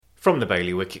From the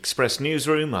Bailiwick Express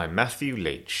newsroom, I'm Matthew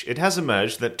Leach. It has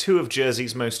emerged that two of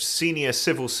Jersey's most senior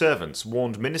civil servants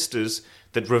warned ministers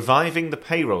that reviving the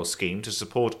payroll scheme to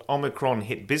support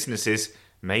Omicron-hit businesses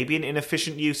may be an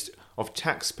inefficient use of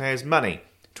taxpayers' money,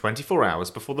 24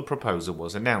 hours before the proposal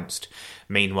was announced.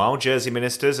 Meanwhile, Jersey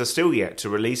ministers are still yet to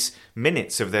release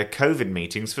minutes of their COVID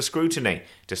meetings for scrutiny,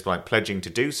 despite pledging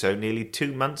to do so nearly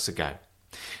 2 months ago.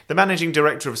 The managing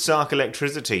director of Sark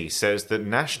Electricity says that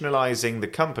nationalising the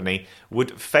company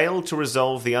would fail to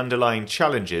resolve the underlying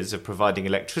challenges of providing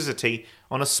electricity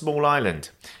on a small island.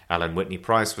 Alan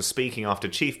Whitney-Price was speaking after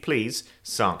Chief Pleas,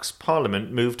 Sark's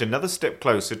Parliament moved another step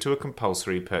closer to a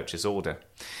compulsory purchase order.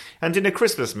 And in a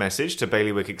Christmas message to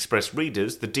Bailiwick Express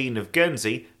readers, the Dean of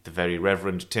Guernsey, the Very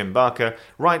Reverend Tim Barker,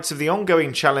 writes of the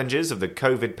ongoing challenges of the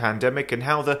COVID pandemic and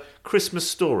how the Christmas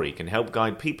story can help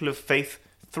guide people of faith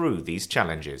through these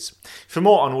challenges. For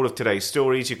more on all of today's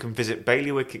stories, you can visit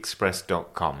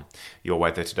bailiwickexpress.com. Your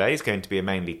weather today is going to be a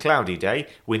mainly cloudy day.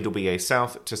 Wind will be a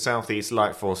south to southeast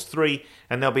light force 3,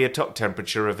 and there'll be a top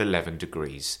temperature of 11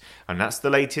 degrees. And that's the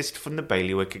latest from the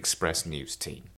Bailiwick Express news team.